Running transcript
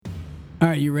All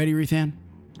right, you ready, Ruth Ann?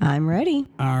 I'm ready.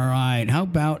 All right. How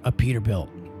about a Peterbilt?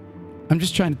 I'm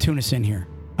just trying to tune us in here.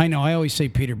 I know. I always say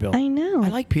Peterbilt. I know. I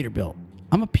like Peterbilt.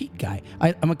 I'm a Pete guy.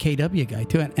 I'm a KW guy,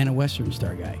 too, and a Western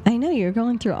Star guy. I know. You're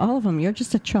going through all of them. You're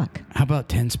just a truck. How about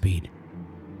 10-speed?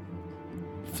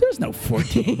 There's no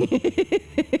 14.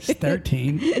 It's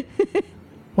 13.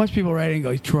 Watch people write and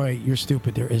go, Troy, you're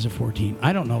stupid. There is a 14.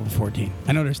 I don't know of a 14.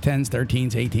 I know there's 10s,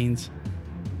 13s, 18s,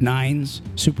 9s,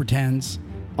 Super 10s,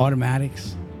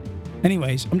 automatics.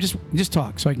 Anyways, I'm just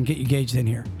talk so I can get you gauged in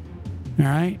here. All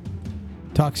right?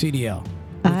 Talk CDL.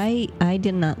 I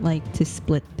did not like to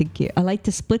split the gear. I like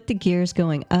to split the gears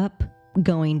going up,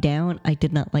 going down. I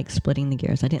did not like splitting the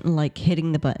gears. I didn't like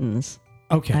hitting the buttons.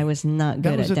 Okay. I was not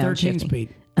good at That was a 13 downshifting.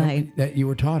 speed I that you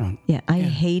were taught on. I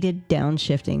hated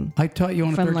downshifting. I taught you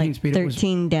on a From 13 like speed.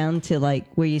 13 down to like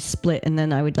where you split, and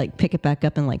then I would like pick it back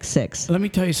up in like 6. Let me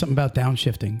tell you something about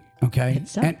downshifting, okay? It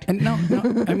sucked. And no,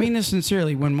 I mean this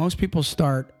sincerely. When most people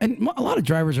start, and a lot of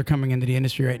drivers are coming into the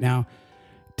industry right now,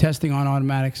 testing on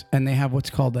automatics, and they have what's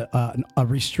called a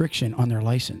restriction on their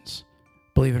license,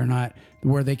 believe it or not,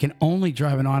 where they can only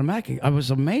drive an automatic. I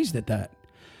was amazed at that.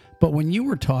 But when you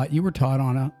were taught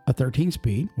on a 13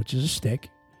 speed, which is a stick,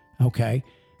 okay?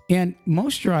 And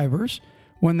most drivers,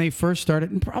 when they first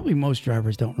started, and probably most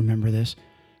drivers don't remember this,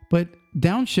 but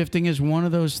downshifting is one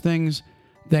of those things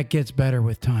that gets better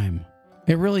with time.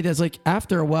 It really does. Like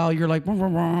after a while, you're like, you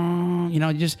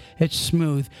know, it's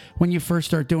smooth. When you first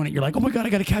start doing it, you're like, oh my God, I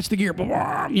got to catch the gear,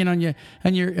 you know,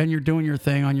 and you're doing your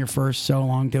thing on your first so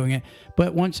long doing it.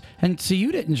 But so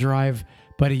you didn't drive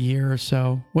but a year or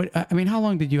so. How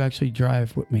long did you actually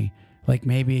drive with me? Like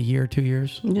maybe a year, 2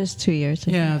 years? Just 2 years.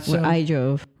 Yeah, where I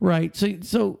drove. Right.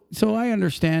 So I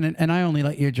understand, and I only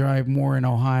let you drive more in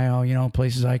Ohio, you know,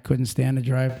 places I couldn't stand to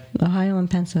drive. Ohio and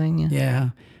Pennsylvania. Yeah.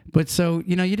 But so,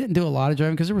 you know, you didn't do a lot of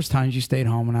driving because there was times you stayed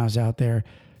home when I was out there.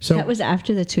 So that was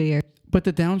after the 2 years. But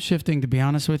the downshifting, to be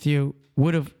honest with you,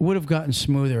 would have gotten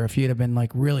smoother if you'd have been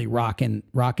like really rocking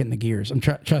the gears.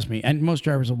 Trust me, and most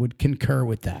drivers would concur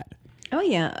with that. Oh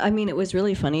yeah, I mean, it was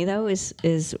really funny though.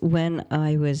 Is when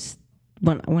I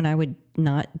would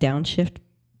not downshift,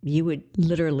 you would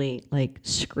literally like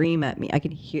scream at me.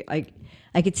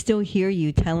 I could still hear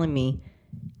you telling me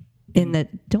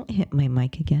don't hit my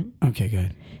mic again. Okay,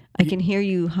 good. I can hear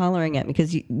you hollering at me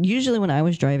because usually when I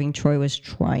was driving, Troy was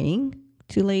trying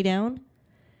to lay down.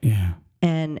 Yeah.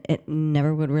 And it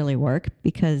never would really work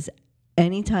because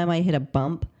anytime I hit a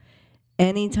bump,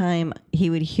 anytime he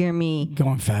would hear me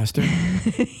going faster,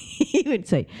 he would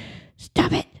say,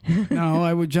 "Stop it." No,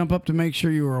 I would jump up to make sure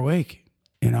you were awake.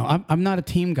 You know, I'm not a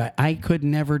team guy. I could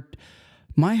never.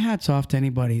 My hat's off to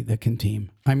anybody that can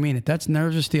team. I mean it. That's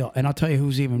nerves of steel. And I'll tell you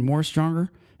who's even more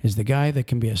stronger is the guy that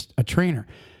can be a trainer.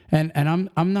 And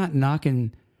I'm not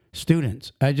knocking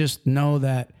students. I just know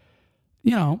that,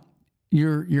 you know,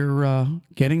 you're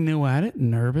getting new at it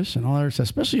and nervous and all that stuff,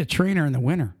 especially a trainer in the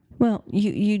winter. Well,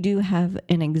 you do have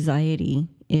an anxiety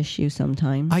issue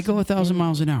sometimes. I go 1,000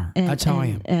 miles an hour. That's how I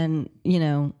am. And you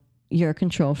know, you're a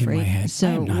control freak. In my head, so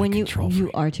I am not when a control freak.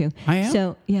 You are too. I am.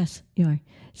 So yes, you are.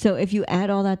 So if you add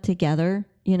all that together,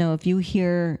 you know, if you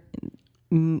hear,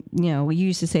 you know, we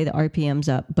used to say the RPM's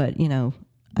up, but you know,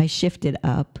 I shifted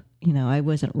up. You know, I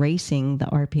wasn't racing the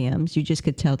RPMs. You just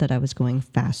could tell that I was going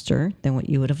faster than what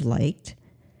you would have liked.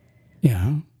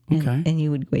 Yeah. Okay. And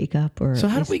you would wake up or... So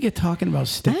how did we get talking about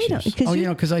stick shifts?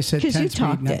 Because I said 10 you speed.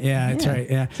 talked it. Yeah, that's right.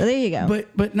 Yeah. So there you go.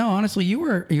 But no, honestly, you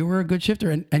were a good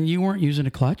shifter, and you weren't using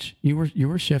a clutch. You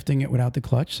were shifting it without the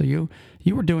clutch. So you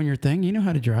were doing your thing. You know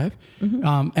how to drive.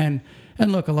 Mm-hmm.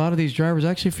 And look, a lot of these drivers,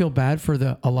 I actually feel bad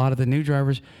for a lot of the new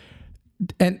drivers.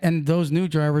 And those new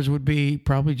drivers would be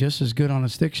probably just as good on a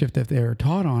stick shift if they were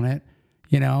taught on it,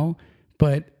 you know.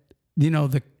 But, you know,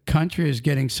 the country is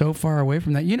getting so far away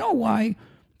from that. You know why?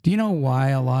 Do you know why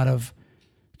a lot of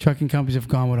trucking companies have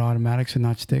gone with automatics and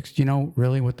not sticks? Do you know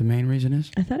really what the main reason is?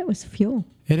 I thought it was fuel.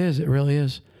 It is. It really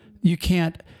is. You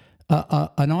can't...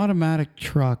 an automatic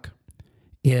truck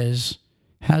has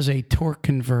a torque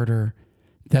converter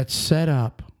that's set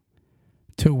up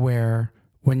to where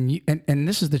when you... And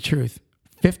this is the truth.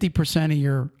 50% of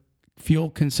your fuel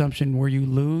consumption where you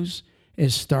lose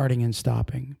is starting and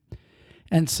stopping.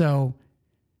 And so,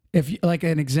 if like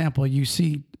an example, you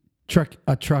see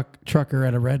a trucker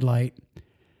at a red light,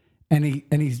 and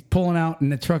he's pulling out,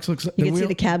 and the truck looks like you can see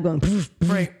the cab going.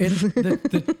 Right,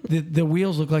 the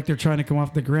wheels look like they're trying to come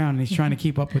off the ground, and he's trying to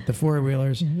keep up with the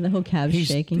four-wheelers. The whole cab's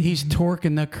shaking. He's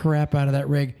torquing the crap out of that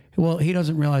rig. Well, he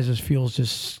doesn't realize his fuel's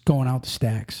just going out the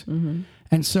stacks. Mm-hmm.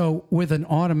 And so with an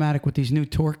automatic, with these new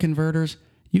torque converters,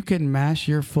 you can mash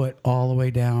your foot all the way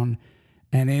down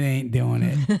and it ain't doing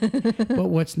it. But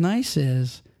what's nice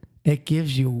is it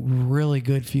gives you really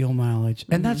good fuel mileage.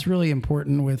 And that's really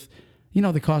important with,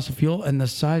 the cost of fuel and the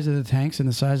size of the tanks and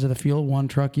the size of the fuel one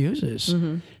truck uses.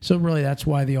 So really that's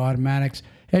why the automatics,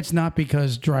 it's not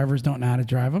because drivers don't know how to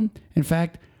drive them. In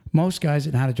fact, most guys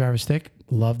that know how to drive a stick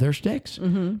love their sticks.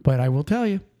 But I will tell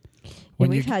you, and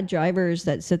we've had drivers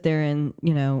that sit there and,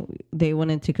 they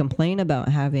wanted to complain about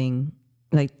having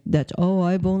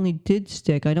I've only did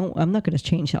stick. I'm not going to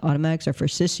change to automatics are for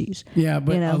sissies. Yeah,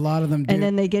 but a lot of them do. And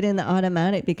then they get in the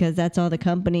automatic because that's all the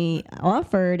company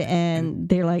offered. And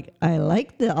they're like, I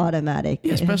like the automatic.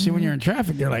 Yeah, especially when you're in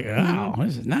traffic, they're like, oh,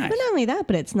 this is nice. But not only that,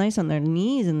 but it's nice on their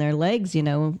knees and their legs,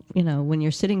 when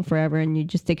you're sitting forever and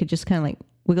they could just kind of like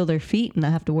wiggle their feet and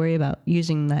not have to worry about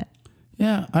using that.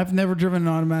 Yeah, I've never driven an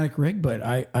automatic rig, but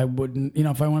I wouldn't,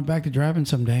 if I went back to driving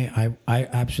someday, I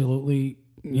absolutely,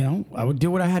 I would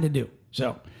do what I had to do.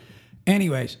 So,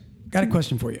 anyways, got a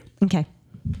question for you. Okay.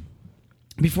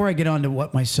 Before I get on to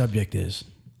what my subject is,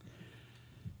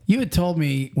 you had told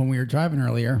me when we were driving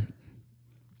earlier,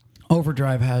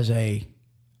 Overdrive has a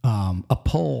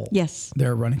poll. Yes.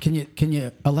 They're running. Can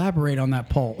you elaborate on that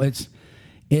poll? It's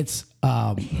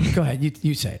go ahead.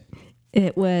 You say it.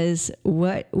 It was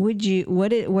what are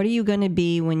you going to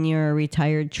be when you're a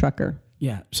retired trucker?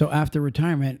 Yeah. So after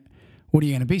retirement, what are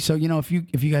you going to be? So, if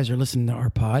you guys are listening to our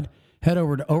pod, head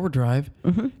over to Overdrive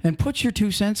and put your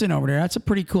 2 cents in over there. That's a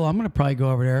pretty cool. I'm going to probably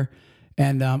go over there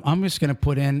and I'm just going to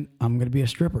put in, I'm going to be a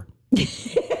stripper.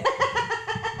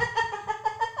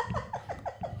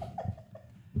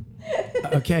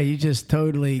 Okay, you just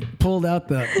totally pulled out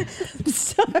the...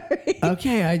 Sorry.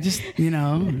 Okay, I just,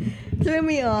 Threw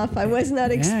me off. I was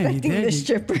not expecting the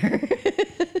stripper.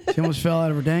 She almost fell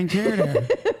out of her dang chair there.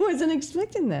 I wasn't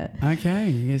expecting that. Okay,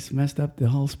 you just messed up the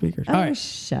whole speakers. Oh, all right.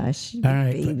 Shush, all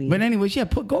right, baby. But anyways, yeah,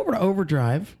 go over to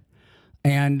Overdrive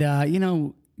and,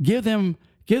 give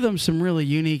them some really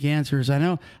unique answers. I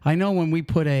know when we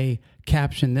put a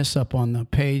caption this up on the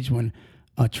page when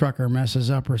a trucker messes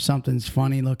up or something's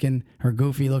funny looking or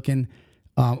goofy looking,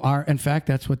 in fact,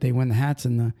 that's what they win the hats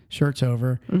and the shirts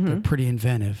over. They're pretty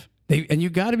inventive. And you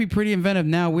got to be pretty inventive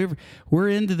now. We're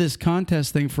into this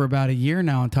contest thing for about a year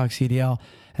now on Talk CDL,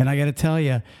 and I got to tell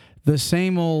you, the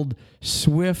same old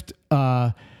Swift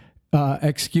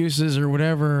excuses or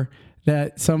whatever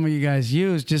that some of you guys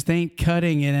use just ain't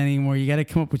cutting it anymore. You got to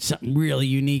come up with something really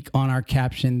unique on our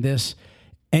caption.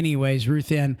 Anyways,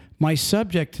 Ruth Ann, my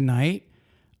subject tonight,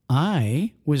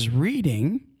 I was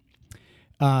reading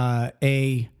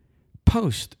a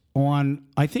post on,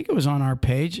 I think it was on our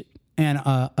page, and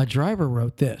a driver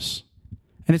wrote this.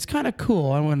 And it's kind of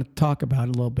cool. I want to talk about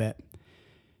it a little bit.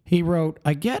 He wrote,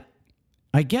 I get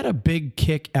a big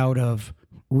kick out of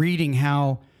reading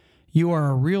how you are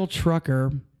a real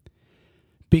trucker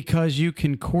because you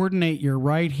can coordinate your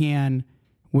right hand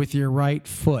with your right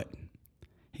foot.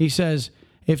 He says,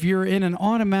 if you're in an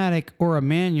automatic or a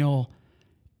manual,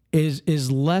 is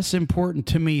less important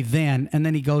to me than, and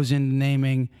then he goes into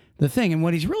naming the thing. And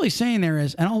what he's really saying there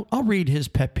is, and I'll read his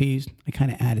pet peeves. I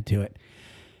kind of added to it.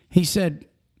 He said,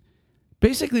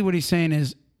 basically what he's saying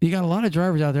is, you got a lot of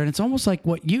drivers out there, and it's almost like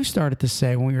what you started to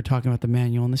say when we were talking about the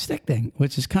manual and the stick thing,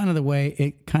 which is kind of the way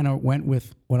it kind of went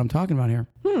with what I'm talking about here.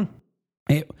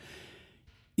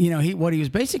 What he was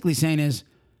basically saying is,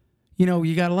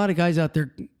 you got a lot of guys out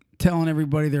there telling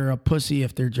everybody they're a pussy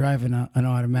if they're driving an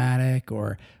automatic,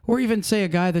 or even say a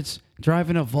guy that's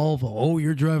driving a Volvo. Oh,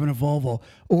 you're driving a Volvo,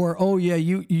 or oh yeah,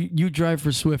 you drive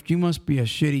for Swift. You must be a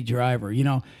shitty driver.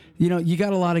 You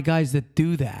got a lot of guys that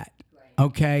do that.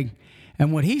 Okay,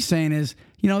 and what he's saying is,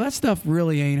 that stuff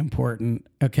really ain't important.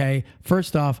 Okay,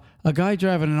 first off, a guy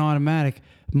driving an automatic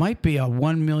might be a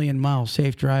 1 million mile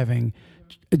safe driving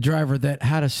driver that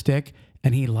had a stick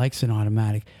and he likes an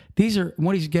automatic.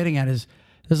 What he's getting at is,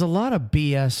 there's a lot of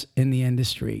BS in the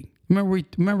industry.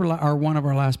 Remember one of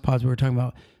our last pods, we were talking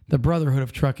about the brotherhood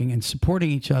of trucking and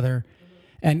supporting each other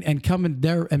and coming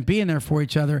there and being there for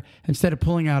each other instead of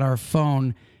pulling out our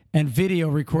phone and video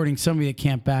recording somebody that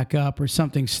can't back up or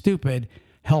something stupid,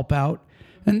 help out.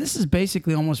 And this is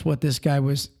basically almost what this guy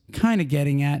was kind of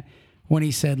getting at when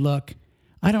he said, look,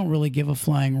 I don't really give a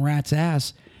flying rat's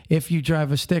ass if you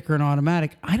drive a stick or an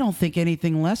automatic. I don't think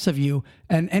anything less of you,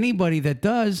 and anybody that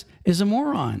does is a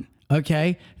moron.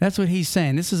 Okay, that's what he's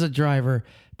saying. This is a driver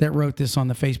that wrote this on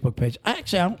the Facebook page. I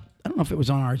don't know if it was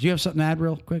on ours. Do you have something to add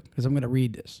real quick? Because I'm going to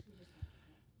read this.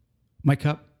 My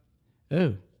cup.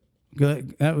 Oh,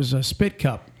 good. That was a spit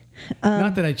cup.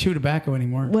 Not that I chew tobacco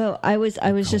anymore. Well, I was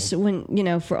just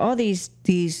when for all these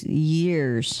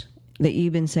years that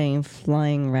you've been saying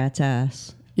flying rat's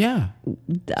ass. Yeah.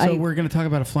 So we're going to talk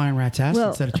about a flying rat's ass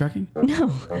instead of trucking?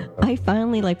 No, I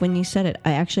finally, like when you said it,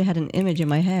 I actually had an image in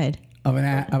my head. Of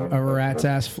a rat's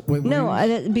ass with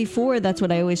No, before that's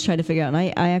what I always try to figure out. And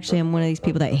I actually am one of these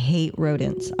people that hate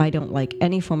rodents. I don't like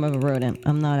any form of a rodent.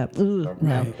 I'm not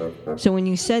no. So when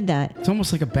you said that, it's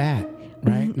almost like a bat,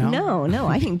 right? No.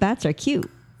 I think bats are cute.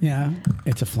 Yeah,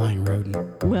 it's a flying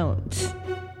rodent. Well,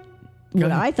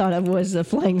 what I thought of was a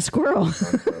flying squirrel.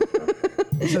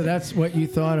 So that's what you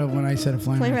thought of when I said a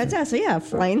flying rat's ass. So yeah,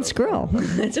 flying squirrel.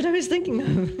 That's what I was thinking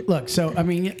of. Look, so I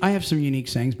mean, I have some unique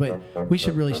sayings, but we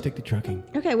should really stick to trucking.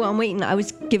 Okay, well, I'm waiting. I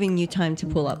was giving you time to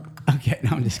pull up. Okay,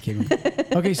 no, I'm just kidding.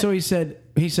 Okay, so he said,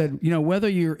 whether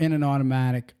you're in an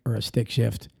automatic or a stick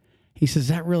shift, he says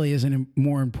that really isn't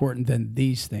more important than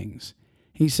these things.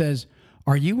 He says,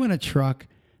 are you in a truck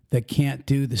that can't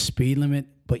do the speed limit,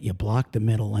 but you block the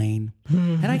middle lane?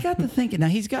 And I got to thinking. Now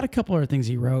he's got a couple other things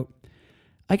he wrote.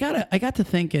 I got to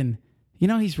thinking,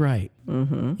 he's right.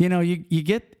 Mm-hmm. You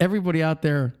get everybody out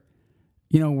there,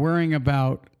 worrying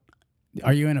about,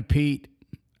 are you in a Pete?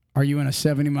 Are you in a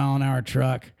 70-mile-an-hour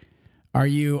truck? Are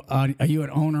you an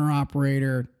owner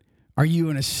operator? Are you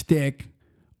in a stick?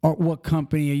 Or what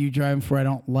company are you driving for? I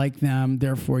don't like them.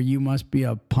 Therefore, you must be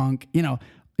a punk.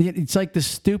 It's like the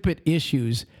stupid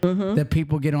issues that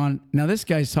people get on. Now, this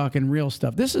guy's talking real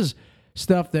stuff. This is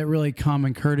stuff that really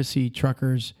common courtesy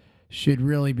truckers should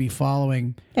really be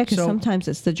following. Yeah, because sometimes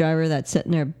it's the driver that's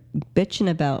sitting there bitching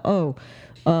about,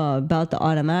 about the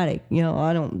automatic.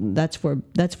 That's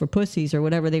for pussies or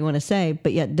whatever they want to say.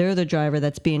 But yet they're the driver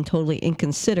that's being totally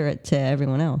inconsiderate to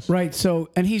everyone else. Right. So,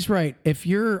 and he's right. If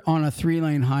you're on a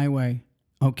 3-lane highway,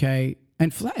 okay,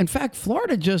 and in fact,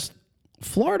 Florida just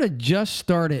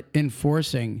started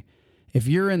enforcing, if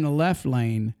you're in the left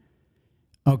lane,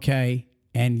 okay,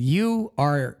 and you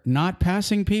are not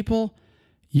passing people,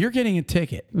 you're getting a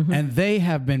ticket. Mm-hmm. And they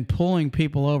have been pulling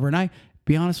people over. And I,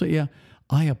 be honest with you,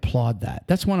 I applaud that.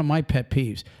 That's one of my pet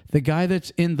peeves. The guy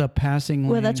that's in the passing lane.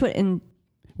 Well, that's what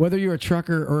whether you're a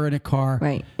trucker or in a car,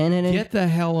 right? And then get the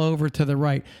hell over to the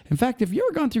right. In fact, if you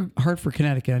ever gone through Hartford,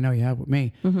 Connecticut, I know you have with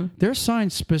me, their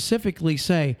signs specifically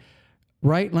say,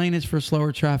 right lane is for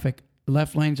slower traffic,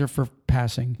 left lanes are for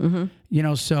passing.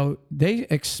 Mm-hmm. So they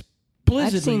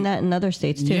I've seen that in other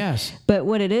states too. Yes. But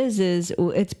what it is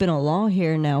it's been a law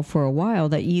here now for a while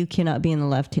that you cannot be in the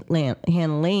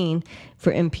left-hand lane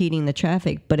for impeding the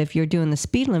traffic. But if you're doing the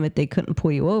speed limit, they couldn't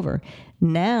pull you over.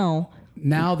 Now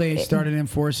they started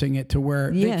enforcing it to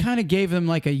where they kind of gave them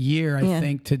like a year, I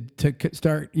think, to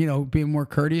start, being more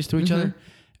courteous to each other.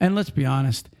 And let's be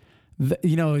honest,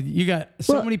 you got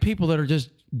so many people that are just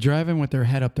driving with their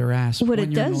head up their ass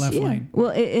when you're in the left lane. Well,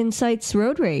 it incites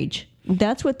road rage.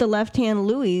 That's what the left-hand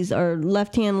Louis or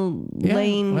left-hand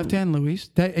lane. Left-hand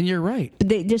Louis. And you're right.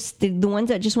 They just the ones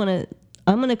that just want to.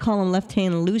 I'm going to call them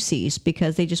left-hand Lucy's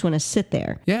because they just want to sit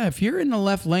there. Yeah, if you're in the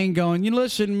left lane going,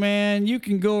 listen, man, you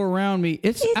can go around me.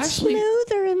 It's actually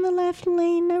smoother in the left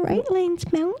lane. The right lane's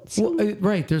bouncy. Well,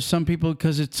 right. There's some people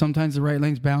because it's sometimes the right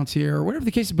lane's bouncy or whatever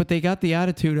the case is, but they got the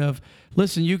attitude of,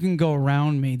 listen, you can go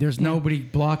around me. There's nobody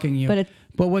blocking you.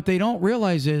 But what they don't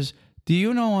realize is, do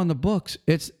you know on the books,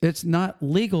 it's not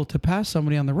legal to pass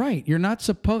somebody on the right. You're not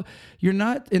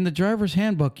in the driver's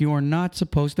handbook. You are not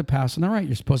supposed to pass on the right.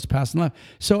 You're supposed to pass on the left.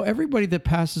 So everybody that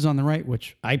passes on the right,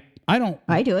 which I don't.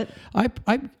 I do it.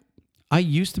 I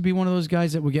used to be one of those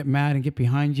guys that would get mad and get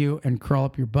behind you and crawl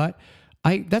up your butt.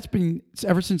 That's been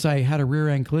ever since I had a rear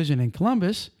end collision in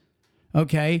Columbus.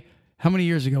 Okay. How many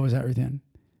years ago was that, Ruthann?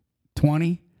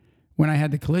 20? When I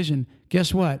had the collision.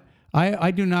 Guess what?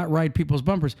 I do not ride people's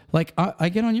bumpers. Like I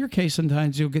get on your case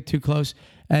sometimes, you'll get too close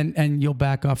and you'll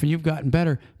back off and you've gotten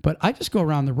better. But I just go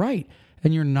around the right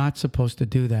and you're not supposed to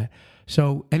do that.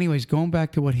 So anyways, going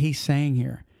back to what he's saying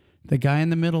here, the guy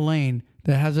in the middle lane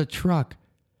that has a truck,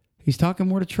 he's talking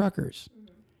more to truckers.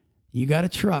 You got a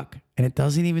truck and it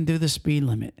doesn't even do the speed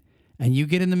limit. And you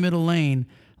get in the middle lane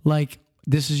like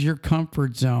this is your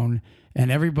comfort zone and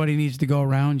everybody needs to go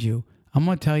around you. I'm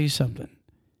going to tell you something.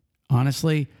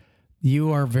 Honestly,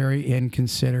 you are very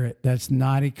inconsiderate. That's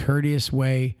not a courteous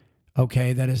way,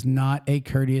 okay? That is not a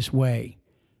courteous way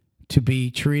to be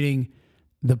treating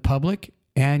the public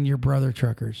and your brother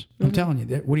truckers. I'm telling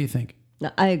you. What do you think?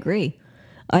 I agree.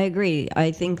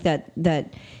 I think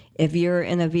that if you're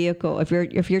in a vehicle, if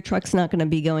your truck's not going to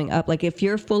be going up, like if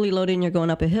you're fully loaded and you're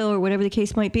going up a hill or whatever the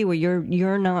case might be, where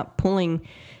you're not pulling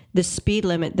the speed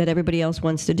limit that everybody else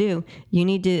wants to do, you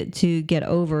need to get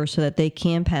over so that they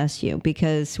can pass you,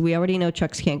 because we already know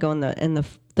trucks can't go in the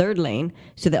third lane,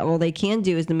 so that all they can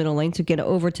do is the middle lane, so get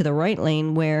over to the right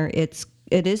lane where it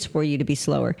is for you to be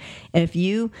slower. And if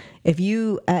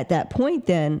you at that point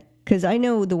then Because I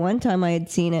know the one time I had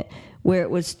seen it where it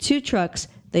was two trucks,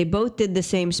 they both did the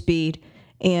same speed,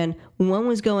 and one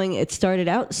was going, it started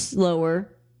out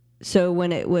slower. So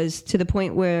when it was to the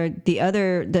point where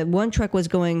the one truck was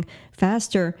going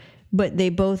faster, but they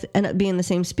both ended up being the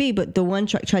same speed, but the one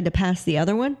truck tried to pass the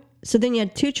other one. So then you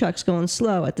had two trucks going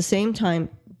slow at the same time,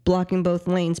 blocking both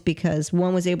lanes because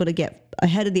one was able to get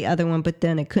ahead of the other one, but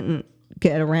then it couldn't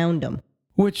get around them.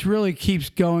 Which really keeps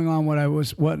going on what I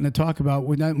was wanting to talk about.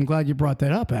 I'm glad you brought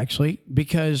that up, actually,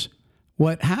 because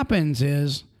what happens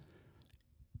is,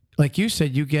 like you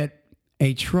said, you get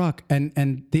a truck, and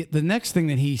the next thing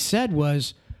that he said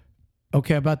was,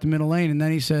 okay, about the middle lane, and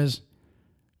then he says,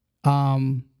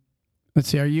 let's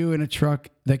see, are you in a truck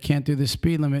that can't do the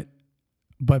speed limit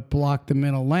but block the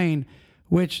middle lane?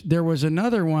 Which there was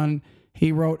another one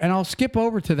he wrote, and I'll skip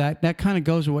over to that. That kind of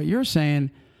goes with what you're saying.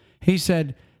 He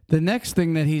said the next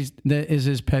thing that is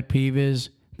his pet peeve is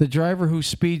the driver who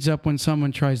speeds up when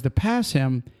someone tries to pass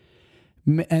him,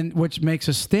 and which makes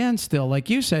a standstill. Like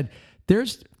you said,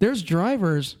 there's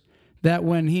drivers that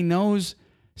when he knows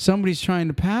somebody's trying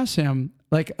to pass him,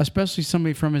 like especially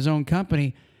somebody from his own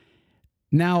company,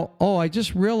 now, I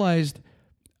just realized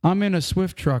I'm in a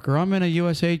Swift truck, or I'm in a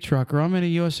USA truck, or I'm in a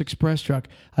US Express truck.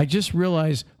 I just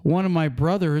realized one of my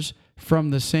brothers from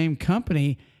the same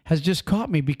company has just caught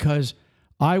me because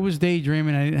I was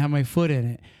daydreaming. I didn't have my foot in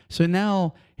it. So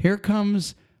now here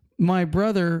comes my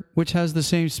brother, which has the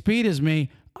same speed as me.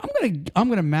 I'm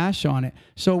gonna mash on it.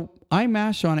 So I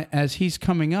mash on it as he's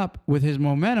coming up with his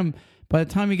momentum. By the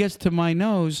time he gets to my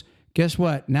nose, guess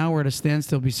what? Now we're at a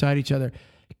standstill beside each other.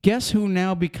 Guess who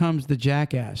now becomes the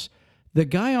jackass? The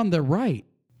guy on the right.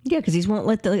 Yeah, because he won't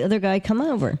let the other guy come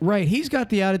over. Right. He's got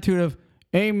the attitude of,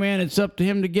 hey, man, it's up to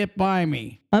him to get by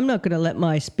me. I'm not going to let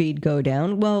my speed go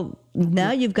down. Well,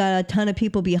 now you've got a ton of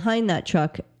people behind that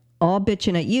truck all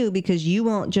bitching at you because you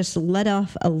won't just let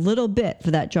off a little bit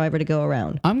for that driver to go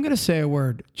around. I'm going to say a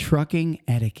word, trucking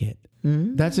etiquette.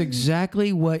 Mm-hmm. That's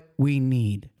exactly what we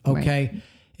need, okay? Right.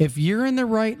 If you're in the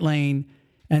right lane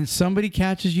and somebody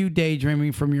catches you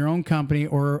daydreaming from your own company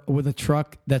or with a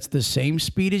truck that's the same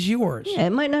speed as yours. Yeah,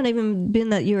 it might not even been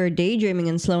that you were daydreaming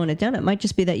and slowing it down. It might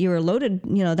just be that you were loaded,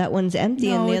 that one's empty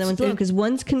and the other one's loaded, because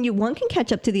one can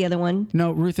catch up to the other one.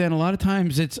 No, Ruth Ann, a lot of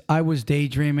times I was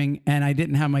daydreaming and I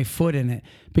didn't have my foot in it,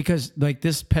 because like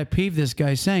this pet peeve this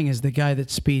guy's saying is the guy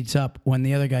that speeds up when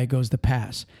the other guy goes to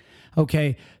pass.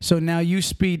 Okay, so now you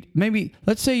speed, maybe,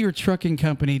 let's say your trucking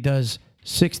company does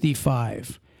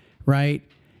 65, right?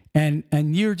 And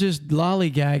you're just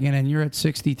lollygagging and you're at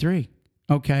 63,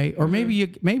 okay? Or maybe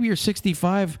you're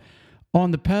 65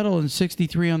 on the pedal and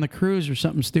 63 on the cruise or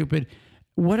something stupid.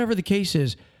 Whatever the case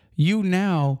is, you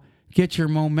now get your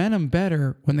momentum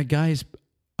better when the guy's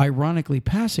ironically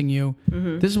passing you.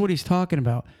 Mm-hmm. This is what he's talking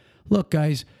about. Look,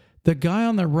 guys, the guy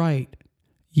on the right,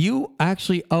 you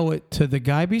actually owe it to the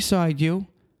guy beside you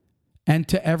and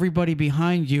to everybody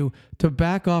behind you to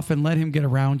back off and let him get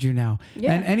around you now.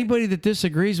 Yeah. And anybody that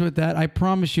disagrees with that, I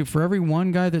promise you, for every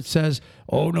one guy that says,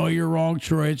 oh, no, you're wrong,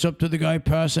 Troy, it's up to the guy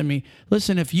passing me.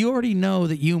 Listen, if you already know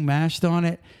that you mashed on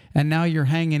it and now you're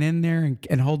hanging in there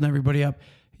and holding everybody up,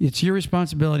 it's your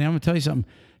responsibility. I'm going to tell you something.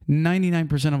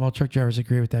 99% of all truck drivers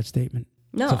agree with that statement.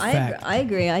 No, I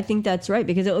agree. I think that's right,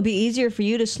 because it would be easier for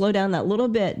you to slow down that little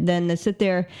bit than to sit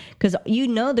there, because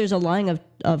there's a line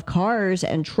of cars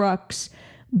and trucks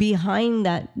behind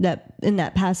that in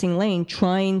that passing lane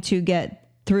trying to get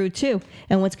through too.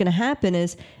 And what's going to happen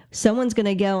is someone's going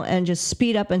to go and just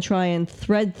speed up and try and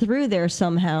thread through there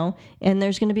somehow, and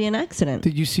there's going to be an accident.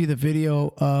 Did you see the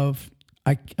video of,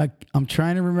 I'm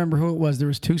trying to remember who it was. There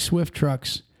was two Swift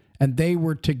trucks, and they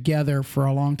were together for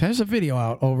a long time. There's a video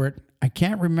out over it. I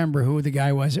can't remember who the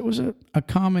guy was. It was a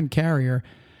common carrier.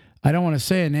 I don't want to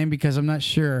say a name because I'm not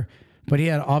sure, but he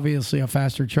had obviously a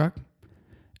faster truck,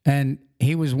 and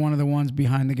he was one of the ones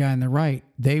behind the guy on the right.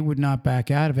 They would not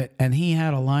back out of it, and he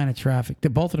had a line of traffic.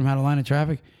 Both of them had a line of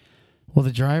traffic. Well,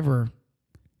 the driver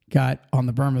got on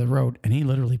the berm of the road, and he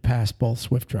literally passed both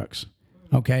Swift trucks.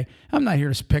 Okay? I'm not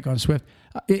here to pick on Swift.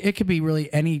 It could be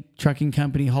really any trucking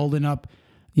company holding up,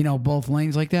 both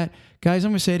lanes like that. Guys,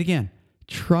 I'm going to say it again.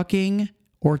 Trucking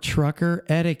or trucker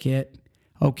etiquette,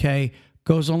 okay,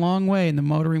 goes a long way in the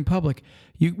motoring public.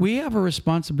 We have a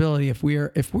responsibility. If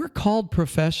we're called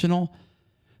professional,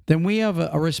 then we have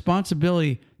a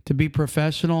responsibility to be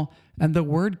professional. And the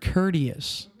word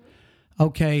courteous,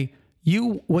 okay,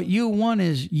 what you want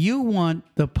is you want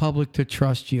the public to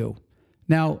trust you.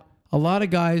 Now, a lot of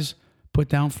guys put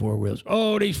down four wheels.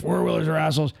 Oh, these four wheelers are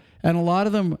assholes. And a lot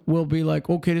of them will be like,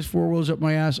 okay, this four wheels up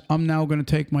my ass. I'm now going to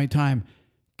take my time.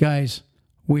 Guys,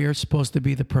 we are supposed to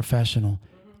be the professional.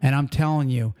 And I'm telling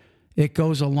you, it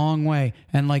goes a long way.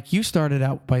 And like you started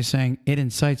out by saying, it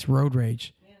incites road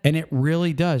rage. And it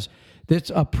really does.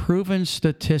 It's a proven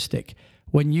statistic.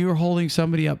 When you're holding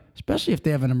somebody up, especially if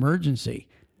they have an emergency,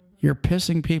 you're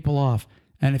pissing people off.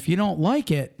 And if you don't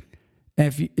like it,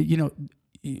 if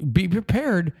be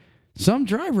prepared. Some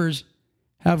drivers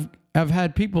have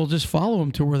had people just follow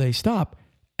them to where they stop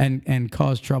and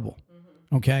cause trouble.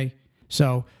 Okay?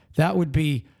 So that would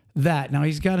be that. Now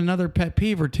he's got another pet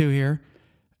peeve or two here.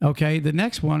 Okay, the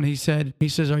next one he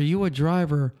says, are you a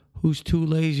driver who's too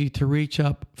lazy to reach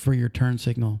up for your turn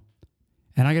signal?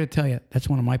 And I got to tell you, that's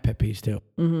one of my pet peeves too.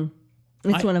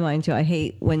 It's one of mine too. I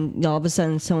hate when all of a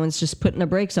sudden someone's just putting the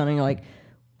brakes on and you're like,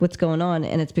 what's going on?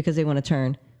 And it's because they want to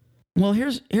turn. Well,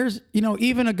 here's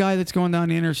even a guy that's going down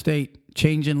the interstate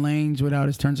changing lanes without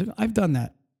his turn signal. I've done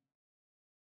that.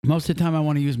 Most of the time I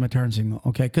want to use my turn signal,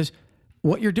 okay? Because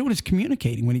what you're doing is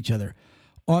communicating with each other.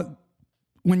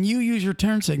 When you use your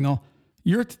turn signal,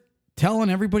 you're telling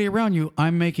everybody around you,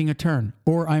 I'm making a turn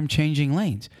or I'm changing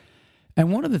lanes.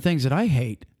 And one of the things that I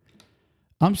hate,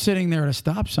 I'm sitting there at a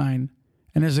stop sign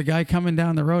and there's a guy coming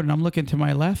down the road and I'm looking to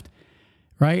my left,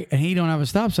 right? And he don't have a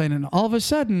stop sign. And all of a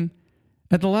sudden,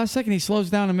 at the last second, he slows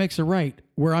down and makes a right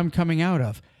where I'm coming out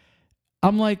of.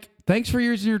 I'm like, thanks for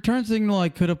using your turn signal. I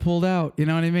could have pulled out. You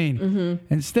know what I mean?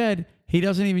 Mm-hmm. Instead, he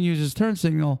doesn't even use his turn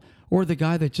signal, or the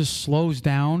guy that just slows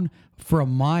down for a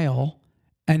mile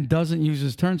and doesn't use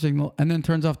his turn signal and then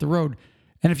turns off the road.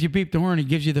 And if you beep the horn, he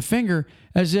gives you the finger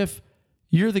as if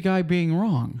you're the guy being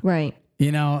wrong. Right.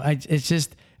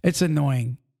 It's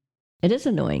annoying. It is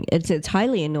annoying. It's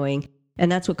highly annoying.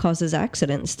 And that's what causes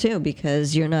accidents too,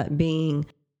 because you're not doing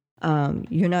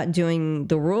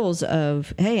the rules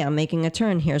of, hey, I'm making a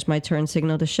turn. Here's my turn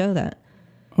signal to show that.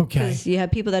 Okay. Because you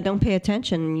have people that don't pay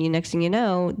attention. Next thing you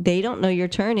know, they don't know you're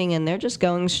turning and they're just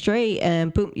going straight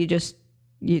and boom,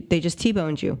 they just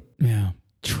T-boned you. Yeah.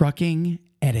 Trucking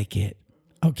etiquette.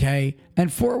 Okay.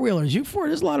 And four-wheelers.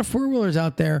 There's a lot of four-wheelers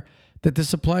out there that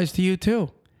this applies to you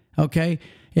too. Okay.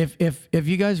 If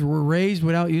you guys were raised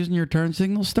without using your turn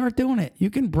signal, start doing it. You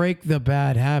can break the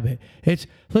bad habit.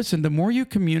 Listen, the more you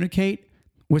communicate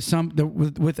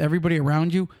with everybody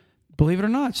around you, believe it or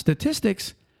not,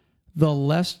 statistics, the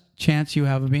less chance you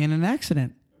have of being in an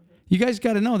accident. You guys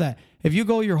got to know that. If you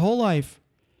go your whole life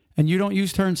and you don't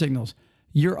use turn signals,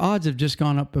 your odds have just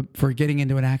gone up for getting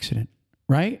into an accident,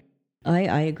 right?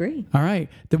 I agree. All right.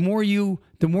 The more you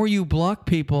block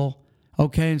people,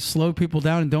 okay, and slow people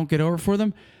down and don't get over for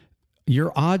them,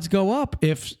 your odds go up.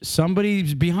 If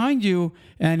somebody's behind you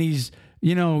and he's,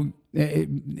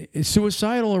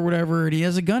 suicidal or whatever, and he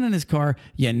has a gun in his car,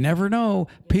 you never know.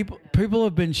 People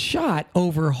have been shot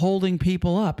over holding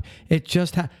people up. It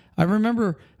just I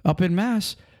remember up in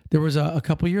Mass, there was a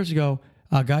couple years ago,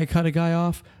 a guy cut a guy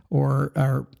off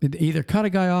or either cut a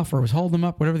guy off or was holding him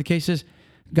up, whatever the case is.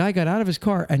 Guy got out of his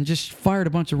car and just fired a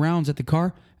bunch of rounds at the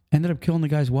car, ended up killing the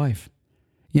guy's wife.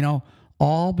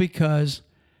 All because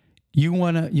you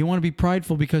want to be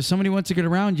prideful because somebody wants to get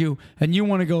around you and you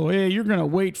want to go, hey, you're going to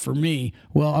wait for me.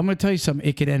 Well, I'm going to tell you something.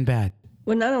 It could end bad.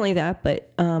 Well, not only that,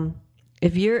 but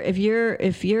if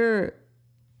you're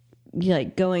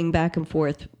like going back and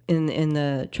forth in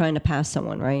the trying to pass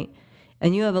someone, right?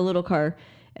 And you have a little car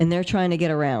and they're trying to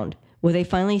get around. Well, they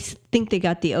finally think they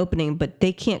got the opening, but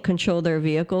they can't control their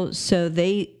vehicle, so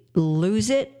they lose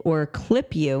it or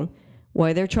clip you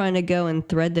while they're trying to go and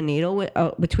thread the needle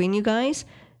between you guys.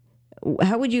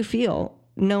 How would you feel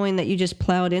knowing that you just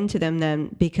plowed into them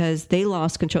then because they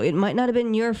lost control? It might not have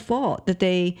been your fault that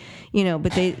they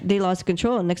lost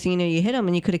control. And next thing you know, you hit them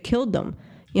and you could have killed them.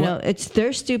 It's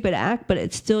their stupid act, but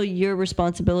it's still your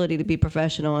responsibility to be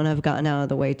professional and have gotten out of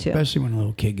the way too. Especially when a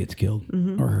little kid gets killed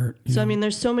or hurt. So,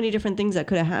 there's so many different things that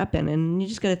could have happened and you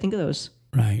just got to think of those.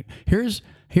 Right. Here's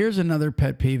another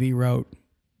pet peeve he wrote.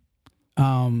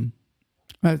 I'm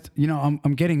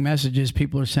getting messages.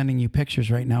 People are sending you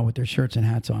pictures right now with their shirts and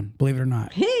hats on. Believe it or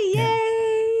not. Hey,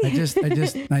 yay! Yeah.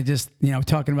 I just,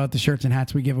 talking about the shirts and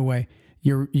hats we give away. I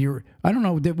don't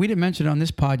know. We didn't mention it on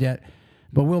this pod yet,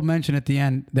 but we'll mention at the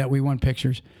end that we won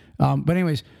pictures. But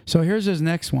anyways, so here's his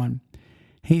next one.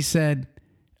 He said,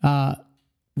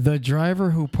 the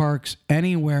driver who parks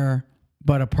anywhere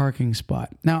but a parking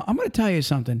spot. Now, I'm going to tell you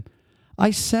something.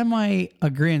 I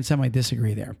semi-agree and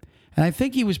semi-disagree there. And I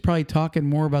think he was probably talking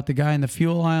more about the guy in the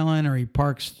fuel island, or he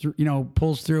parks,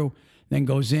 pulls through, then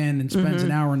goes in and spends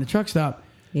an hour in the truck stop.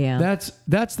 Yeah,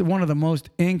 that's one of the most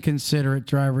inconsiderate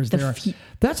drivers there are.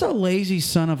 That's a lazy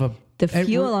son of a. The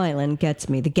fuel island gets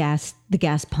me. The gas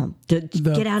pump.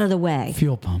 Get out of the way.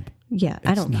 Fuel pump. Yeah,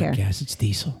 I don't care. Gas, it's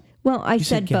diesel. Well, I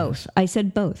said both. I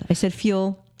said both. I said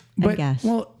fuel But, guess.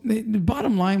 well, the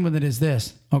bottom line with it is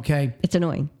this, okay? It's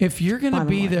annoying. If you're going to Bottom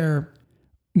be line. there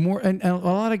more, and a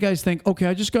lot of guys think, okay,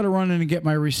 I just got to run in and get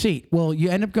my receipt. Well, you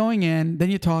end up going in, then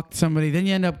you talk to somebody, then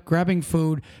you end up grabbing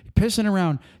food, pissing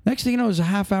around. Next thing you know, it's a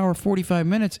half hour, 45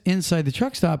 minutes inside the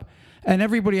truck stop, and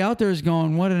everybody out there is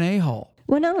going, what an a-hole.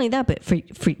 Well, not only that, but for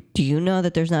do you know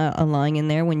that there's not a line in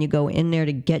there when you go in there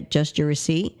to get just your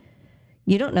receipt?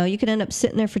 You don't know. You could end up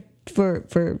sitting there for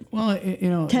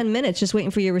Well, 10 minutes just waiting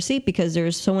for your receipt because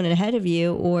there's someone ahead of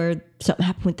you or something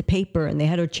happened with the paper and they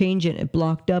had to change it and it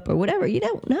blocked up or whatever. You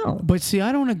don't know. But see,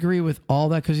 I don't agree with all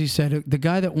that because he said the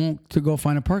guy that won't to go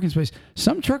find a parking space,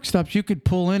 some truck stops you could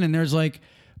pull in and there's like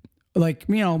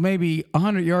maybe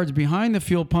 100 yards behind the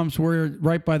fuel pumps where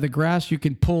right by the grass you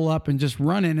can pull up and just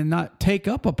run in and not take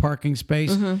up a parking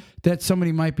space that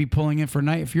somebody might be pulling in for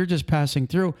night if you're just passing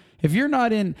through. If you're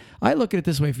not in, I look at it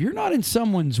this way, if you're not in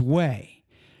someone's way,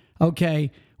 okay,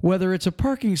 whether it's a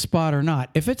parking spot or not,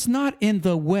 if it's not in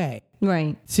the way.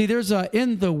 Right. See, there's a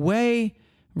in the way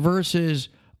versus,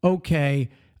 okay,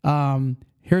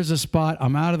 here's a spot,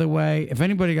 I'm out of the way. If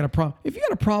anybody got a problem, if you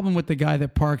got a problem with the guy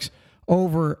that parks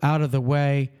over out of the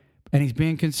way and he's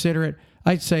being considerate,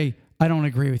 I'd say I don't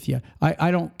agree with you.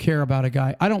 I don't care about a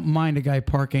guy. I don't mind a guy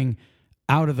parking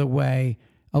out of the way.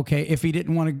 Okay, if he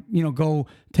didn't want to, go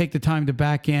take the time to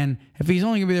back in, if he's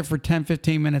only gonna be there for 10,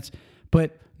 15 minutes,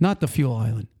 but not the fuel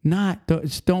island.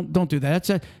 Don't do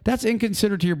that. That's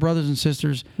inconsiderate to your brothers and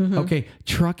sisters. Okay,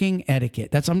 trucking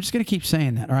etiquette. I'm just gonna keep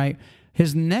saying that. All right.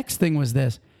 His next thing was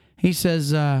this. He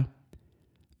says,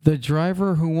 the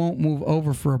driver who won't move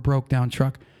over for a broke down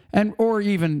truck, or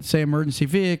even say emergency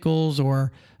vehicles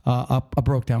or a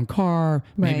broke down car,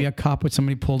 maybe a cop with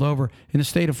somebody pulled over in the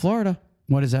state of Florida.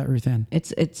 What is that, Ruth Ann?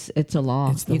 It's a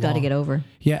law. You got to get over.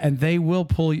 Yeah, and they will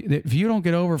pull you if you don't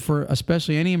get over for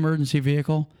especially any emergency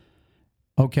vehicle.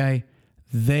 Okay,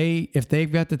 if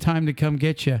they've got the time to come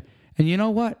get you, and you know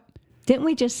what? Didn't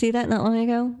we just see that not long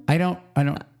ago? I don't.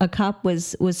 A cop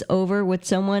was over with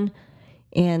someone,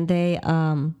 and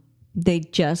they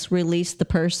just released the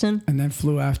person and then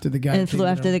flew after the guy. And flew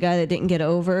after the guy that didn't get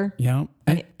over. Yeah,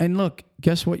 and look,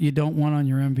 guess what? You don't want on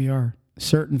your MVR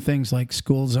certain things like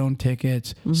school zone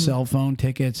tickets, cell phone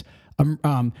tickets,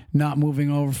 not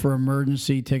moving over for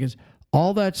emergency tickets.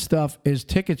 All that stuff is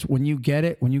tickets when you get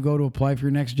it, when you go to apply for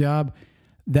your next job,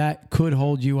 that could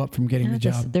hold you up from getting the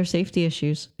job. They're safety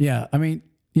issues. Yeah. I mean,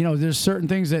 there's certain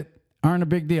things that aren't a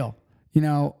big deal.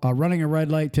 Running a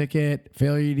red light ticket,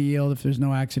 failure to yield if there's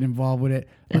no accident involved with it,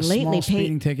 and a lately, small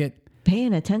speeding ticket.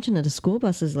 Paying attention to the school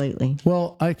buses lately.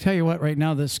 Well, I tell you what, right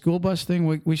now, the school bus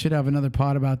thing, we should have another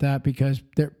pod about that because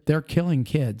they're killing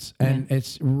kids. And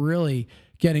it's really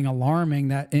getting alarming.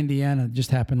 That Indiana just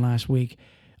happened last week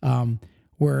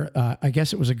where I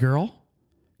guess it was a girl.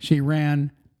 She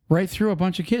ran right through a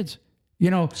bunch of kids.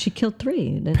 She killed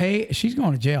 3. She's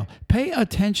going to jail. Pay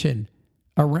attention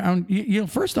around,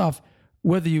 first off,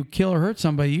 whether you kill or hurt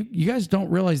somebody, you guys don't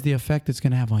realize the effect it's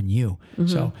going to have on you.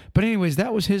 So, but anyways,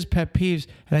 that was his pet peeves.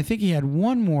 And I think he had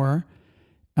one more.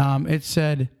 It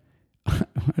said,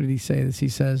 how did he say this? He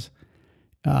says,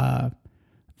 the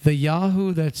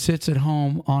Yahoo that sits at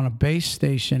home on a base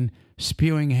station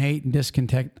spewing hate and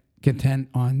discontent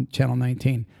on Channel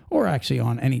 19, or actually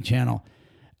on any channel.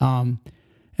 And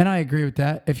I agree with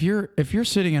that. If you're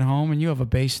sitting at home and you have a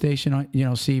base station on,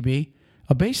 CB,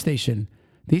 a base station,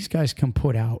 these guys can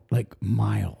put out like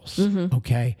miles,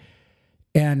 okay?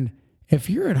 And if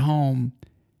you're at home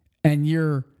and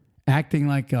you're acting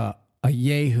like a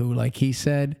yahoo, like he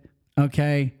said,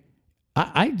 okay,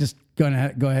 I just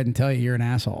gonna go ahead and tell you you're an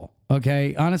asshole,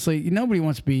 okay? Honestly, nobody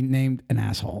wants to be named an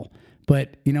asshole.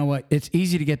 But you know what? It's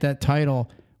easy to get that title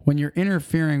when you're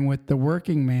interfering with the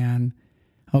working man,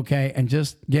 okay, and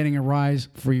just getting a rise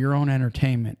for your own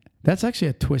entertainment. That's actually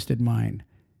a twisted mind.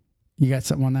 You got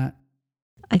something on that?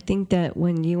 I think that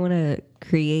when you want to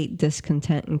create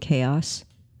discontent and chaos,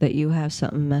 that you have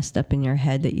something messed up in your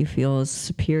head that you feel is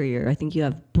superior. I think you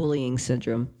have bullying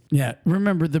syndrome. Yeah.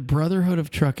 Remember the Brotherhood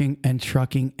of Trucking and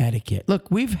trucking etiquette.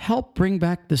 Look, we've helped bring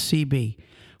back the CB.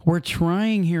 We're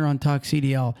trying here on Talk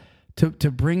CDL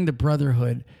to bring the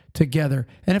Brotherhood together.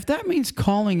 And if that means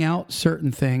calling out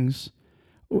certain things,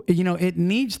 it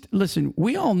needs, listen,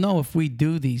 we all know if we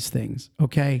do these things,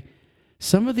 okay?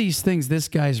 Some of these things, this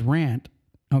guy's rant,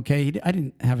 okay, I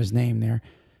didn't have his name there,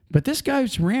 but this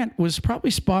guy's rant was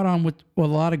probably spot on with a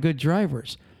lot of good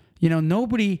drivers.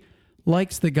 Nobody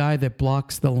likes the guy that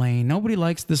blocks the lane. Nobody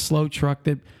likes the slow truck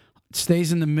that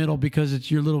stays in the middle because it's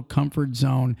your little comfort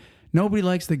zone. Nobody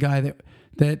likes the guy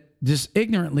that just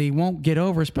ignorantly won't get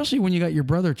over, especially when you got your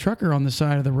brother trucker on the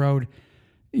side of the road.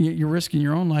 You're risking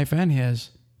your own life and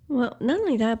his. Well, not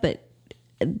only that, but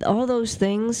all those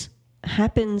things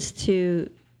happens to,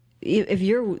 if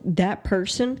you're that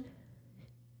person,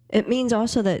 it means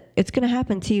also that it's going to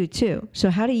happen to you too. So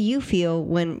how do you feel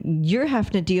when you're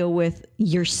having to deal with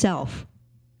yourself?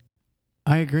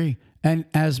 I agree. And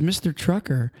as Mr.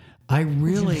 Trucker, I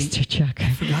really Mr. Trucker.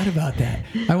 I forgot about that.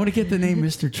 I want to get the name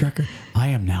Mr. Trucker. I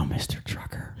am now Mr.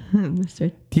 Trucker.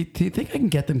 Mr. Do you think I can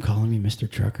get them calling me Mr.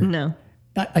 Trucker? No.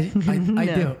 I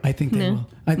do. I think they will.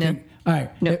 I think. All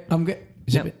right. No. I'm good.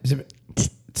 Zip it. Zip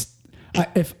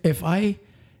it.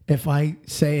 If I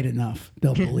say it enough,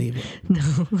 they'll believe it. No.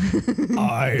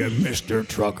 I am Mr.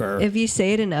 Trucker. If you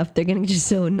say it enough, they're going to get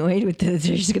so annoyed with it,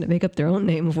 they're just going to make up their own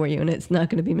name for you, and it's not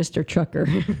going to be Mr. Trucker.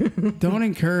 Don't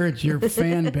encourage your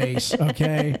fan base,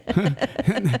 okay?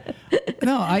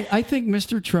 No, I think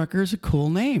Mr. Trucker is a cool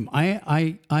name.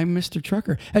 I'm Mr.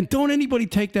 Trucker. And don't anybody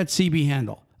take that CB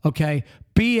handle, okay?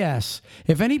 BS.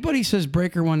 If anybody says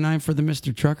Breaker 19 for the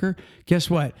Mr. Trucker, guess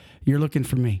what? You're looking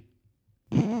for me.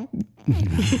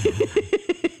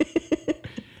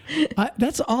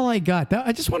 That's all I got.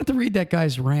 I just wanted to read that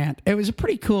guy's rant. It was a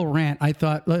pretty cool rant. I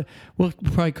thought we'll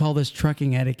probably call this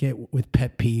trucking etiquette with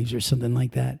pet peeves or something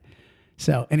like that.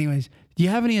 So, anyways, do you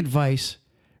have any advice,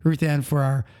 Ruth Ann,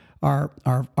 for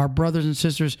our brothers and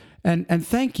sisters? And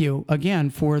thank you again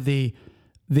for the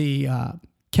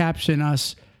caption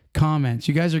us comments.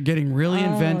 You guys are getting really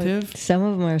inventive. Some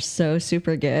of them are so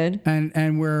super good.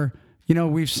 And we're,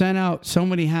 we've sent out so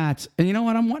many hats. And you know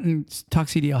what? I'm wanting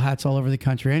Tuxedo hats all over the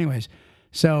country anyways.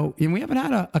 So, and we haven't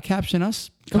had a caption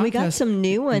us contest. And we got some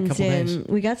new ones in.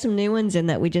 We got some new ones in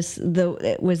that we just,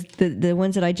 it was the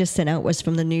ones that I just sent out was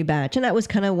from the new batch. And that was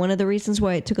kind of one of the reasons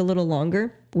why it took a little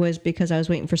longer, was because I was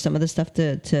waiting for some of the stuff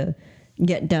to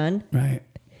get done. Right.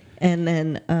 And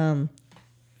then,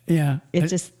 yeah,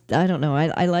 I don't know.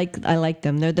 I like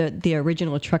them. They're the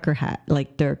original trucker hat,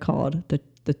 like they're called the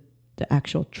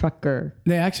actual trucker.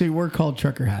 They actually were called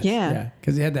trucker hats. Yeah.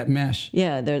 Because they had that mesh.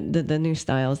 Yeah, they're the new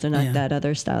styles. They're not that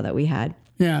other style that we had.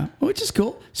 Yeah, which is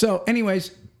cool. So,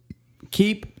 anyways,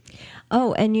 keep.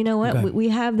 Oh, and you know what? We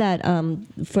have that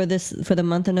for the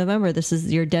month of November. This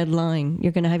is your deadline.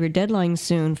 You're going to have your deadline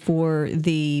soon for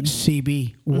the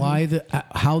CB. Why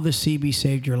how the CB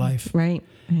saved your life? Right.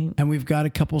 And we've got a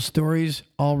couple stories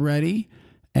already.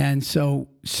 And so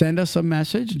send us a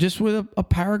message just with a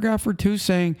paragraph or two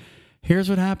saying, here's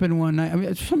what happened one night. I mean,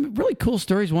 it's some really cool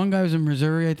stories. One guy was in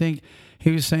Missouri, I think.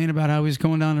 He was saying about how he was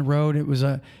going down the road.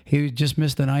 He just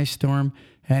missed an ice storm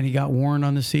and he got warned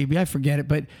on the CB. I forget it,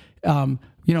 but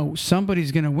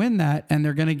somebody's going to win that, and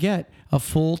they're going to get a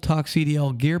full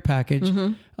Tuxedo gear package,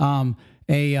 a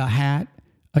hat,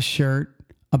 a shirt,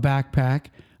 a backpack,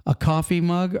 a coffee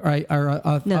mug, or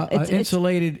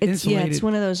insulated. Yeah, it's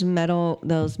one of those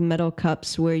metal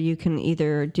cups where you can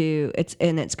either do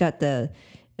it's got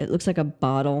it looks like a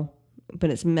bottle, but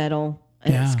it's metal,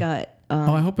 and it's got.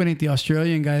 I hope it ain't the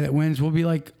Australian guy that wins. We'll be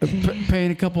like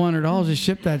paying a couple $100 to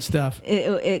ship that stuff.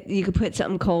 You could put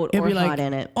something cold or hot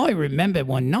in it. I remember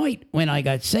one night when I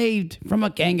got saved from a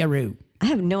kangaroo. I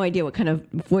have no idea what kind of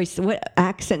voice, what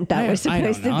accent that was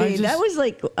supposed to be. That was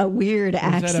like a weird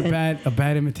accent. Was that a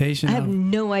bad imitation? I have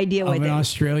no idea what an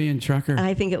Australian trucker.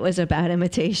 I think it was a bad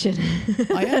imitation.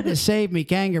 I had to save me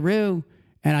kangaroo,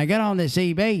 and I got on the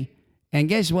CB, and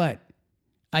guess what?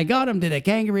 I got him to the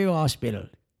kangaroo hospital.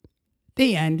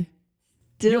 The end.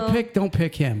 Don't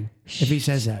pick him if he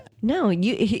says that. No,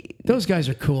 those guys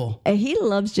are cool. He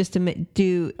loves just to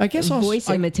do voice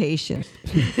imitation.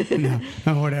 No,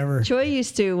 whatever. Troy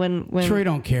used to when Troy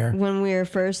don't care. When we were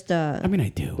first. I mean, I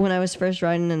do. When I was first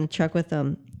riding in the truck with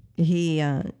him, he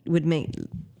would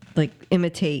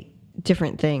imitate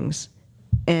different things,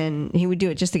 and he would do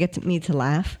it just to get me to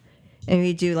laugh. And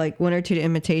we do like one or two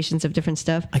imitations of different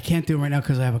stuff. I can't do it right now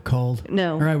because I have a cold.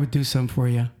 No. Or I would do some for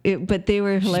you. But they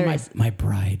were hilarious. She's my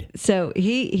bride. So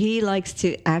he likes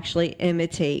to actually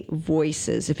imitate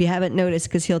voices. If you haven't noticed,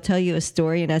 because he'll tell you a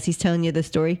story, and as he's telling you the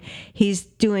story, he's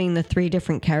doing the 3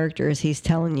 different characters he's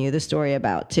telling you the story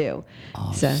about too.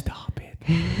 Oh, stop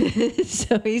it.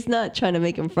 So he's not trying to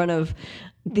make in front of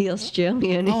the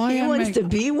Australian. He wants to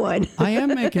be one. I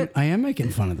am making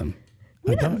fun of them.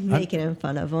 You're not making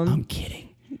fun of him. I'm kidding.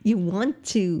 You want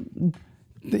to.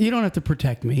 You don't have to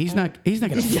protect me. He's not going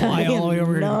to fly all the way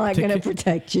over here. Not going to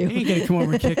protect you. He ain't going to come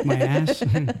over and kick my ass.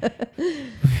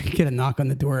 Get a knock on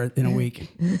the door in a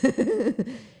week.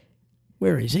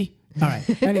 Where is he? All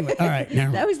right. Anyway, all right.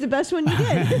 Now. That was the best one you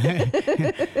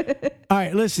did. All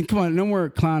right. Listen, come on. No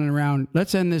more clowning around.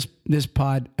 Let's end this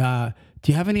pod. Do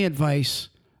you have any advice?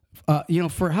 How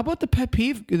about the pet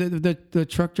peeve, the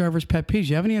truck driver's pet peeves?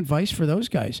 You have any advice for those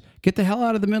guys? Get the hell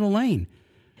out of the middle lane.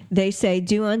 They say,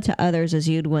 do unto others as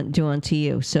you'd want do unto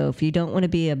you. So if you don't want to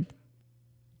be a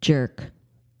jerk,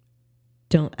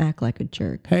 don't act like a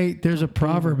jerk. Hey, there's a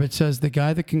proverb. It says the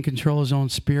guy that can control his own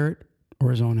spirit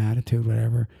or his own attitude,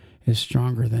 whatever, is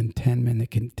stronger than 10 men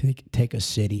that can take a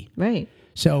city. Right.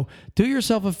 So do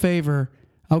yourself a favor,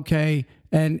 okay?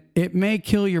 And it may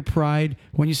kill your pride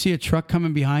when you see a truck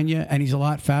coming behind you and he's a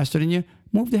lot faster than you.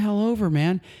 Move the hell over,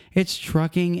 man. It's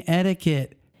trucking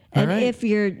etiquette. And if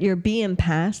you're being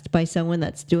passed by someone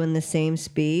that's doing the same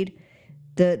speed,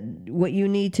 what you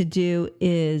need to do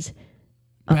is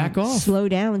back off, slow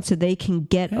down so they can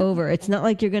get over. It's not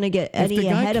like you're going to get any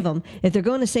ahead of them. If they're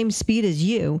going the same speed as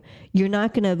you, you're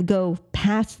not going to go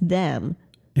past them.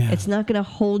 Yeah. It's not going to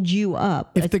hold you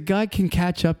up. If the guy can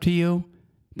catch up to you,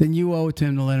 then you owe it to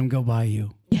him to let him go by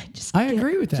you. Yeah, I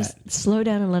agree with that. Just slow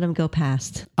down and let him go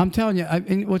past. I'm telling you.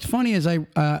 And what's funny is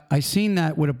I seen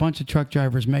that with a bunch of truck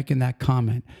drivers making that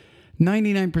comment.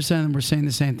 99% of them were saying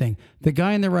the same thing. The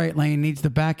guy in the right lane needs to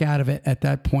back out of it at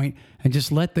that point and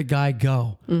just let the guy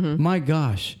go. Mm-hmm. My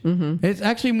gosh. Mm-hmm. It's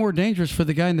actually more dangerous for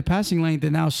the guy in the passing lane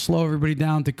to now slow everybody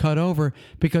down to cut over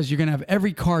because you're going to have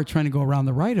every car trying to go around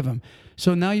the right of him.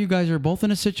 So now you guys are both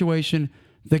in a situation,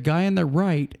 the guy on the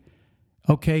right,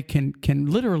 okay, can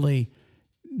literally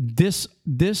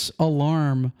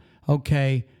disalarm,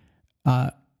 okay,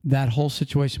 that whole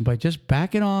situation by just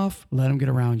backing off, let him get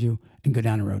around you and go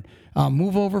down the road.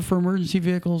 Move over for emergency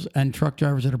vehicles and truck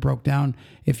drivers that are broke down.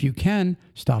 If you can,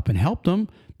 stop and help them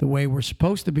the way we're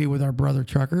supposed to be with our brother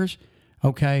truckers,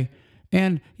 okay?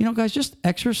 And, guys, just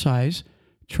exercise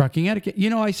trucking etiquette.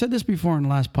 I said this before in the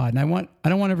last pod, and I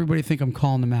don't want everybody to think I'm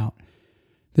calling them out.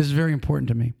 This is very important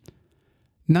to me.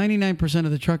 99%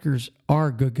 of the truckers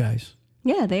are good guys.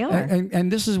 Yeah, they are.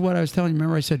 And this is what I was telling you.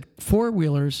 Remember, I said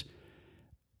four-wheelers,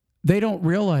 they don't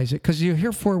realize it because you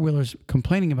hear four-wheelers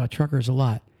complaining about truckers a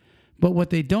lot. But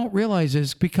what they don't realize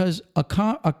is because a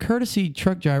courtesy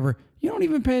truck driver, you don't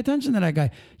even pay attention to that guy.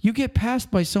 You get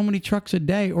passed by so many trucks a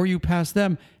day or you pass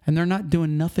them and they're not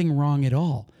doing nothing wrong at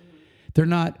all. They're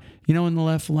not, in the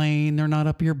left lane. They're not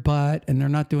up your butt and they're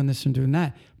not doing this and doing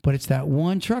that. But it's that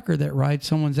one trucker that rides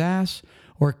someone's ass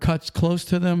or cuts close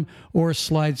to them or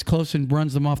slides close and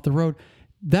runs them off the road.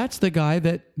 That's the guy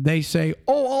that they say,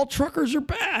 all truckers are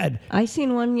bad. I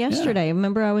seen one yesterday. Yeah.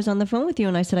 Remember, I was on the phone with you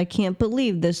and I said, I can't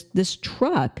believe this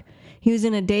truck. He was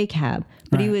in a day cab,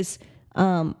 but right. He was...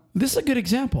 this is a good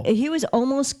example. He was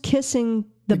almost kissing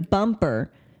the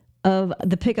bumper of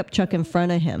the pickup truck in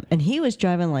front of him, and he was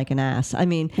driving like an ass. I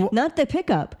mean, not the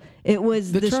pickup. It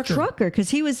was this trucker,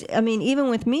 because he was, even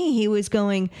with me, he was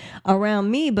going around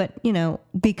me, but,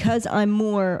 because I'm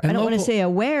more, I don't want to say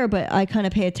aware, but I kind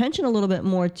of pay attention a little bit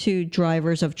more to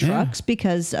drivers of trucks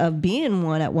because of being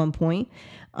one at one point.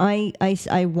 I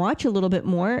watch a little bit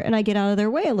more and I get out of their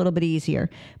way a little bit easier.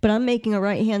 But I'm making a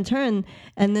right-hand turn,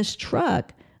 and this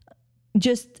truck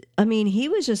he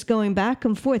was just going back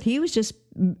and forth. He was just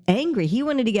angry. He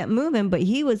wanted to get moving, but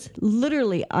he was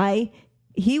literally,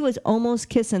 he was almost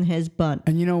kissing his butt.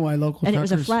 And you know why local truckers... And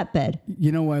it it was a flatbed.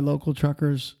 You know why local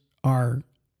truckers are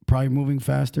probably moving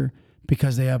faster?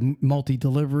 Because they have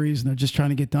multi-deliveries and they're just trying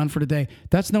to get done for the day.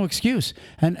 That's no excuse.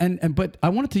 But I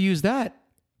wanted to use that,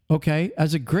 okay,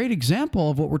 as a great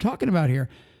example of what we're talking about here.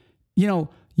 You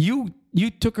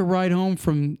took a ride home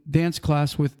from dance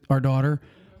class with our daughter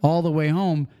all the way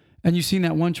home, and you seen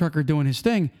that one trucker doing his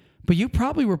thing, but you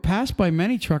probably were passed by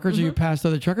many truckers, or you passed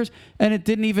other truckers, and it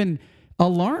didn't even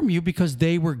alarm you because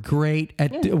they were great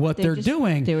at what they're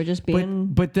doing. They were just being...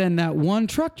 But then that one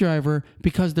truck driver,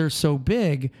 because they're so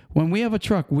big, when we have a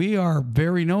truck, we are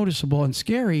very noticeable and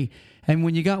scary. And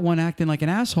when you got one acting like an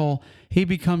asshole, he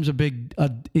becomes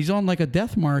he's on like a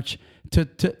death march to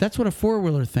that's what a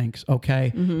four-wheeler thinks,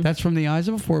 okay? Mm-hmm. That's from the eyes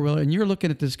of a four-wheeler. And you're looking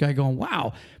at this guy going,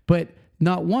 wow. But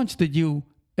not once did you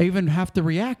even have to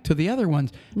react to the other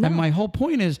ones. No. And my whole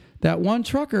point is that one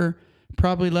trucker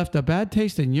probably left a bad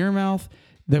taste in your mouth,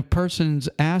 the person's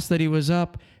ass that he was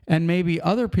up, and maybe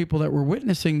other people that were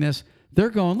witnessing this,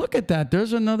 they're going, look at that.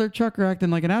 There's another trucker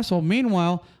acting like an asshole.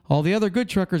 Meanwhile, all the other good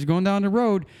truckers going down the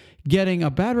road getting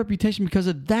a bad reputation because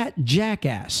of that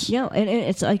jackass. Yeah, and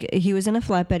it's like he was in a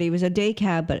flatbed. He was a day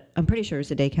cab, but I'm pretty sure it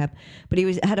was a day cab. But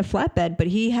he had a flatbed, but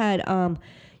he had...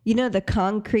 the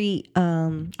concrete...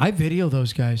 I video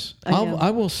those guys.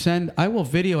 I will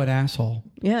video an asshole.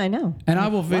 Yeah, I know. And I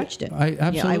will watched it. I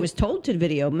absolutely... Yeah, I was told to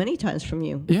video many times from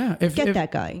you. Yeah. Get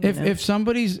that guy. If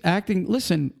somebody's acting...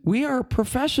 Listen, we are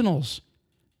professionals.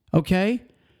 Okay?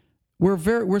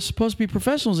 We're supposed to be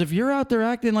professionals. If you're out there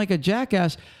acting like a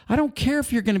jackass, I don't care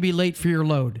if you're going to be late for your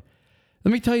load.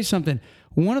 Let me tell you something.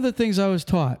 One of the things I was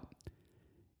taught...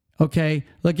 Okay,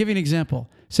 I'll give you an example.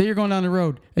 Say you're going down the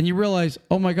road and you realize,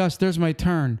 oh my gosh, there's my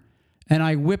turn, and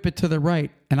I whip it to the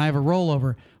right and I have a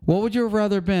rollover. What would you have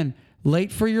rather been?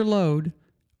 Late for your load,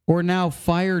 or now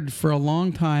fired for a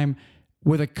long time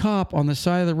with a cop on the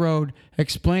side of the road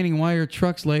explaining why your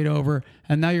truck's laid over,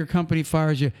 and now your company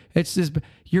fires you? It's this.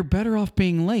 You're better off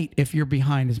being late if you're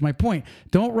behind, is my point.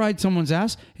 Don't ride someone's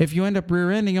ass. If you end up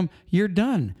rear-ending them, you're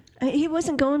done. He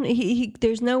wasn't going. He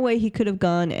there's no way he could have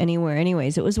gone anywhere.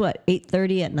 Anyways, it was what,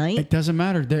 8:30 at night. It doesn't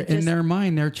matter. In their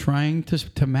mind, they're trying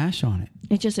to mash on it.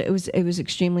 It was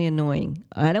extremely annoying.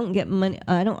 I don't get money.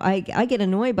 I get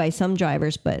annoyed by some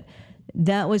drivers, but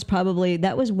that was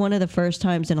one of the first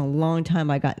times in a long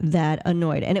time I got that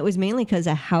annoyed, and it was mainly because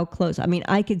of how close. I mean,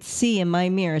 I could see in my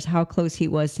mirrors how close he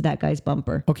was to that guy's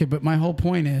bumper. Okay, but my whole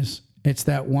point is, it's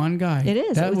that one guy. It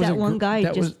is. It was that one guy.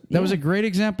 That was a great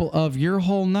example of your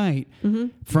whole night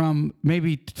from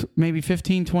maybe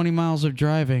 15, 20 miles of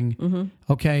driving.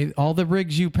 Okay, all the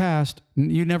rigs you passed,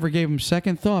 you never gave them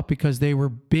second thought because they were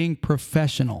being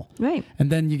professional. Right. And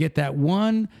then you get that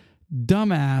one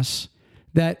dumbass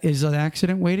that is an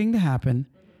accident waiting to happen.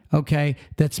 Okay,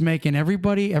 that's making every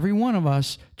one of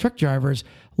us truck drivers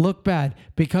look bad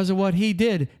because of what he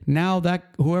did. Now that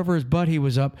whoever's butt he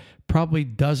was up probably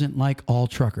doesn't like all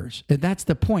truckers. And that's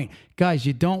the point. Guys,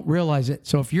 you don't realize it.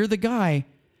 So if you're the guy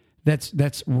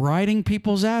that's riding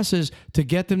people's asses to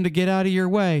get them to get out of your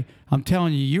way, I'm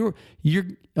telling you,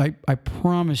 I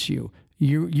promise you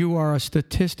are a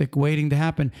statistic waiting to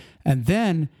happen. And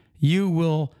then you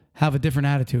will have a different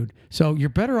attitude. So you're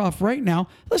better off right now.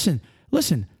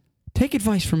 Listen, take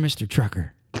advice from Mr.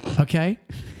 Trucker. Okay?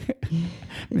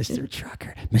 Mr.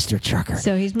 Trucker.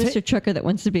 So he's Mr. Trucker that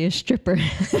wants to be a stripper.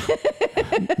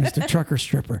 Mr. Trucker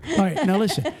stripper. All right, now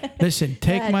listen.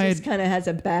 Take that my just kind of has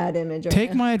a bad image.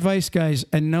 Take my advice, guys,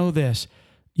 and know this: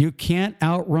 you can't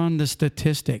outrun the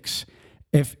statistics.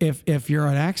 If you're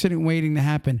an accident waiting to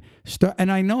happen,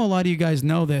 and I know a lot of you guys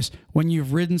know this when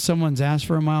you've ridden someone's ass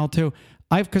for a mile too.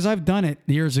 Because I've done it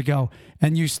years ago,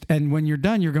 and when you're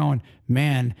done, you're going,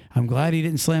 man, I'm glad he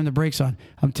didn't slam the brakes on.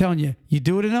 I'm telling you, you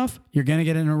do it enough, you're gonna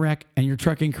get in a wreck, and your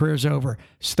trucking career's over.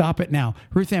 Stop it now,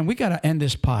 Ruth Ann. We gotta end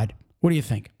this pod. What do you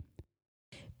think?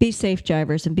 Be safe,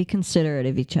 drivers, and be considerate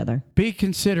of each other. Be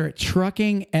considerate.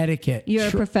 Trucking etiquette. You're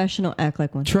a professional. Act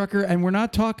like one. Trucker, and we're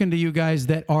not talking to you guys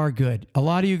that are good. A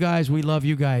lot of you guys, we love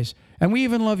you guys, and we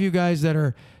even love you guys that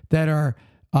are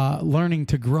learning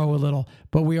to grow a little,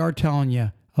 but we are telling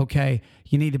you, okay,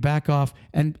 you need to back off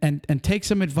and take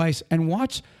some advice and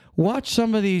watch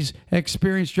some of these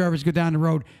experienced drivers go down the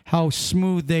road, how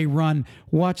smooth they run.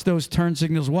 Watch those turn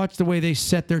signals. Watch the way they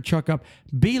set their truck up.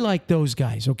 Be like those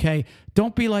guys, okay?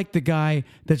 Don't be like the guy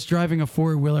that's driving a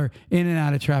four-wheeler in and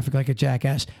out of traffic like a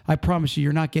jackass. I promise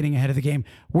you're not getting ahead of the game.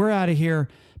 We're out of here.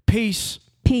 Peace.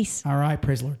 Peace. All right,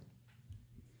 praise the Lord.